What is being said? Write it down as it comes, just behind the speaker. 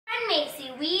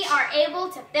Macy, we are able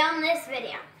to film this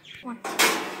video.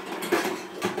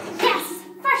 Yes,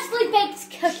 freshly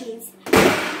baked cookies. Put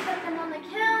them on the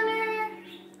counter.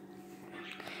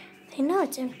 They know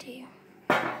it's empty.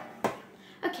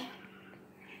 Okay.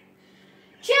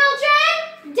 Children,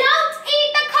 don't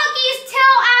eat the cookies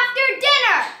till after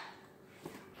dinner.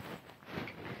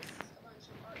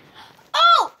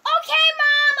 Oh, okay,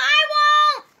 Mom, I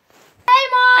won't. Hey,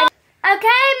 Mom.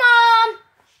 Okay, Mom.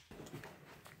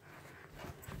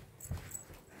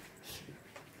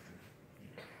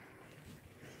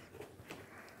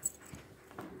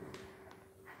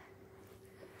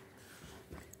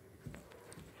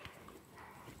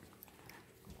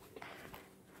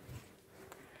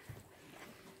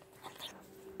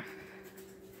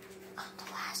 The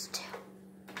last two.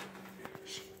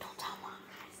 Shh, don't tell Mom,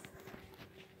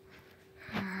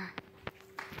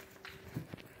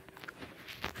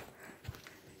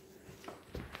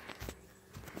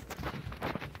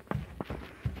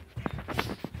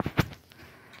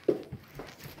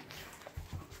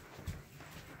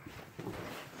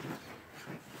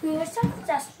 We were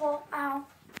successful. Ow.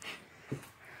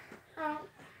 Ow.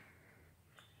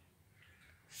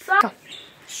 Stop.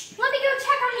 Let me go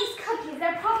check on these cookies.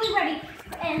 They're probably ready,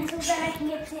 and so then I can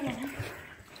get dinner.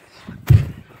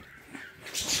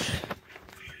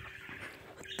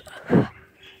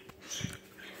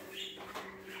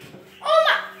 Oh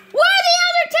my! Where are the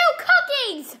other two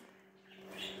cookies?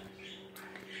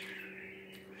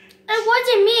 It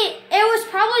wasn't me. It was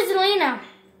probably Zelina.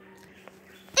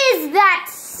 Is that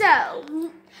so?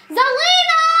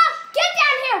 Zelina! Get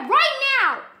down here right now!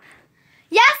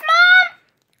 Yes, Mom?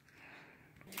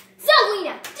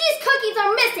 Zelina, these cookies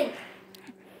are missing.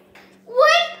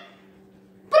 What?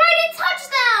 But I didn't touch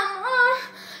them.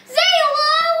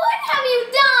 Zayla, what have you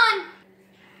done?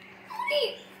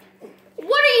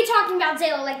 What are you talking about,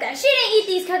 Zayla, like that? She didn't eat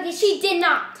these cookies. She did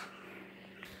not.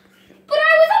 But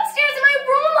I was upstairs in my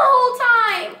room the whole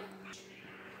time.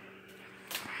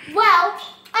 Well,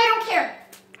 I don't care.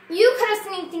 You could have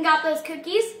sneaked and got those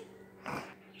cookies.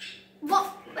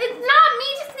 Well, it's not me.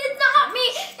 It's not me.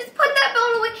 Just put that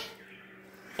phone away.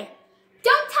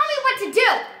 Don't tell me what to do.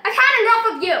 I've had enough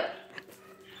of you.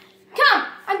 Come,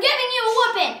 I'm giving you a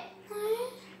whooping.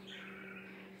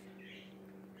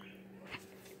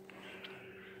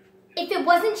 If it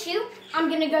wasn't you, I'm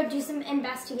gonna go do some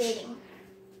investigating.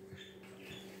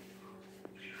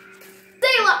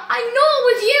 Zayla, I know it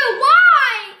was you.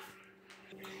 Why?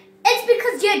 It's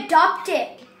because you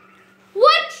adopted.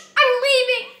 What? I'm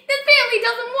leaving. This family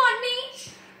doesn't want me.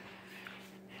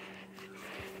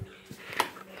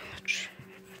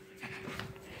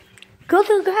 Go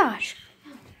to the garage.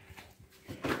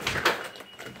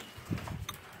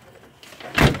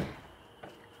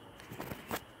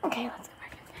 Okay, let's go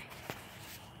back inside.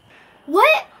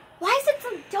 What? Why is it so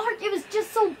dark? It was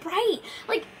just so bright.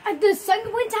 Like, the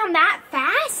sun went down that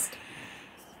fast?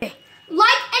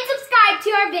 Like and subscribe to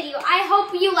our video. I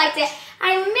hope you liked it.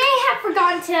 I may have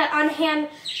forgotten to unhand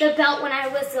the belt when I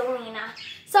was Zelina.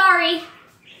 Sorry.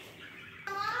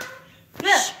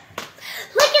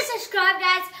 Like and subscribe,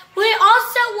 guys. We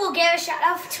also will give a shout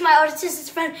out to my older sister's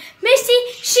friend, Missy.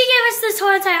 She gave us this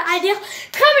whole entire idea.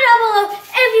 Comment down below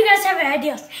if you guys have any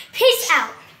ideas. Peace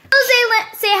out. Hello,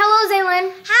 Zaylin. Say hello,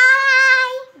 Zaylin.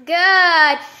 Hi.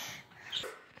 Good.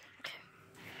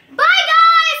 Bye,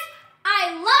 guys.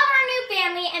 I love our new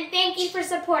family, and thank you for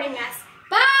supporting us.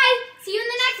 Bye. See you in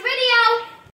the next